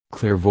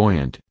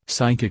Clairvoyant,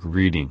 psychic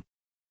reading.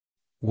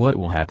 What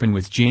will happen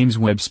with James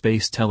Webb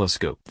Space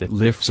Telescope that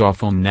lifts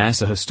off on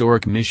NASA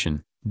historic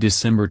mission,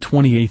 December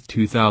 28,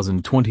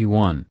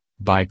 2021,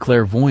 by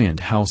clairvoyant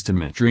house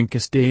Dmitrinka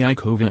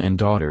Stoichkova and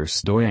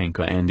daughters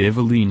Stoyanka and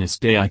Evelina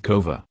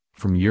Stoichkova,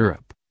 from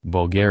Europe,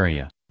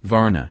 Bulgaria,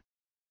 Varna.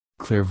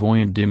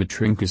 Clairvoyant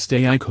Dmitrinka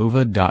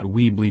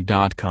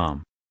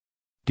Stoichkova.weebly.com.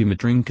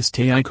 Dmitrinka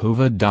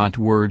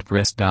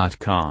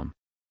Stoichkova.wordpress.com.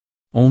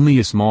 Only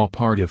a small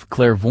part of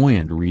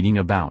clairvoyant reading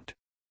about.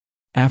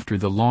 After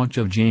the launch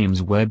of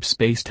James Webb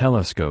Space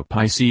Telescope,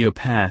 I see a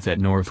path at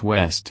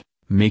northwest,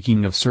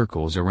 making of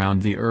circles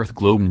around the Earth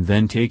globe and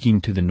then taking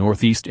to the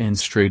northeast and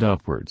straight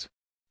upwards.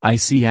 I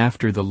see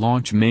after the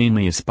launch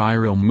mainly a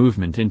spiral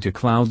movement into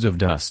clouds of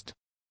dust.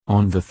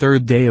 On the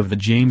third day of the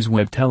James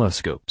Webb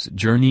Telescope's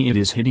journey, it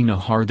is hitting a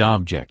hard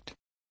object.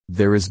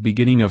 There is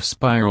beginning of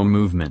spiral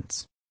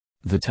movements.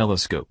 The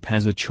telescope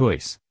has a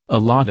choice. A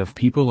lot of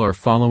people are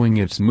following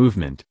its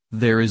movement.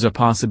 There is a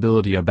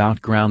possibility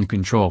about ground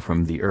control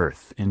from the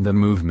Earth, and the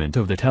movement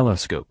of the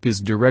telescope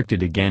is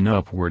directed again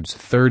upwards.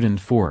 Third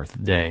and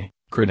fourth day,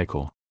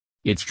 critical.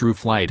 Its true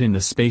flight in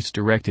the space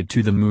directed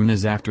to the Moon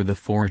is after the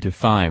 4 to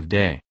 5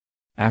 day.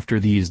 After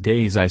these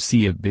days I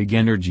see a big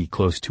energy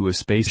close to a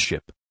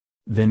spaceship.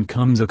 Then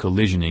comes a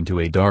collision into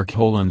a dark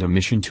hole and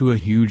emission to a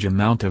huge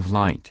amount of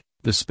light.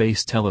 The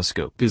space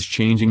telescope is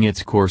changing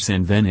its course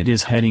and then it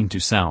is heading to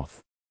south.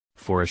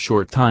 For a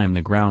short time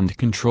the ground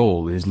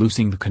control is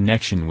losing the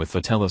connection with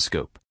the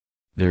telescope.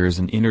 There is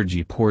an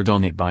energy poured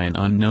on it by an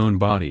unknown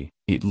body.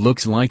 It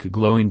looks like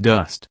glowing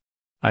dust.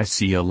 I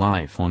see a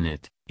life on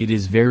it. It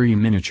is very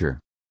miniature.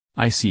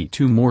 I see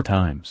 2 more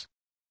times.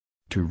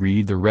 To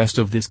read the rest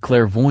of this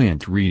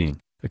clairvoyant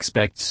reading,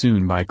 expect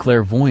soon by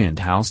clairvoyant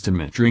house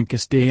Dmitrinka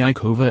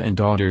Stoichkova and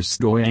daughters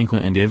Stoyanka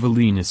and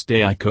Evelina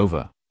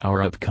Stoichkova,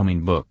 our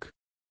upcoming book.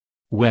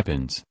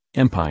 Weapons,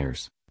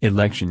 Empires,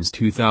 Elections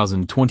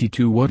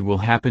 2022. What will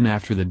happen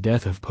after the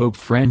death of Pope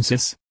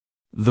Francis?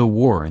 The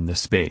war in the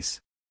space.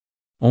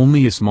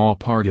 Only a small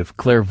part of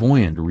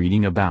clairvoyant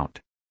reading about.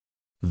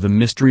 The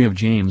mystery of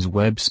James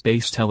Webb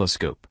Space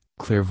Telescope,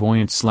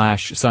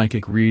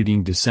 clairvoyant/psychic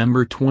reading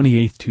December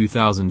 28,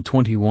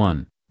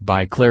 2021,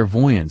 by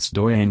clairvoyant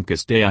Stoyanka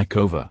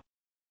Stoichkova.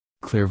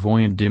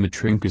 Clairvoyant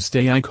Dmitrinka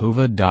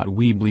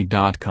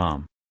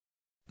Stoichkova.weebly.com.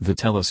 The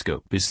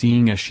telescope is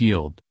seeing a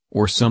shield,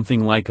 or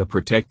something like a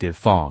protective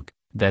fog,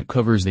 that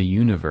covers the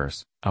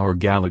universe, our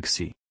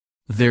galaxy.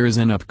 There is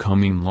an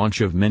upcoming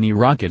launch of many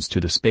rockets to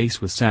the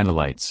space with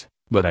satellites,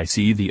 but I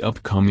see the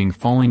upcoming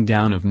falling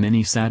down of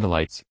many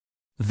satellites.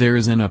 There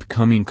is an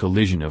upcoming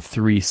collision of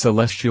 3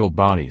 celestial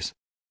bodies.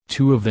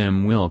 2 of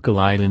them will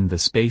collide in the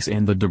space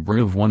and the debris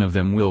of one of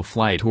them will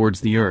fly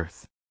towards the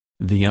Earth.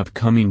 The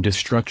upcoming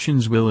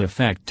destructions will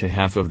affect to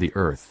half of the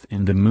Earth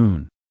and the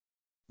Moon.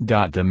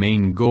 The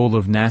main goal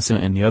of NASA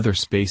and the other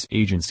space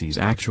agencies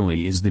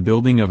actually is the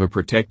building of a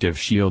protective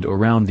shield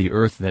around the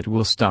Earth that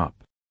will stop.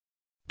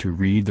 To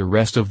read the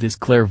rest of this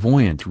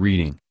clairvoyant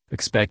reading,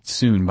 expect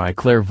soon by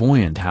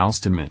clairvoyant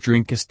house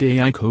Dmitrinka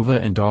Stoichkova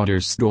and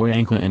daughters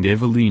Stoyanka and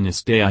Evelina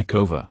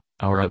Stoichkova,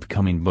 our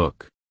upcoming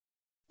book.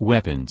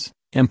 Weapons,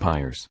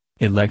 Empires,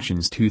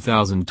 Elections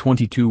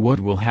 2022.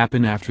 What will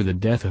happen after the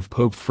death of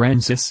Pope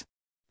Francis?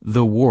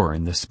 The war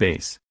in the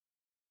space.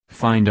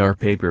 Find our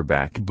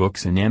paperback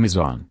books in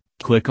Amazon.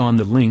 Click on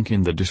the link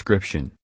in the description.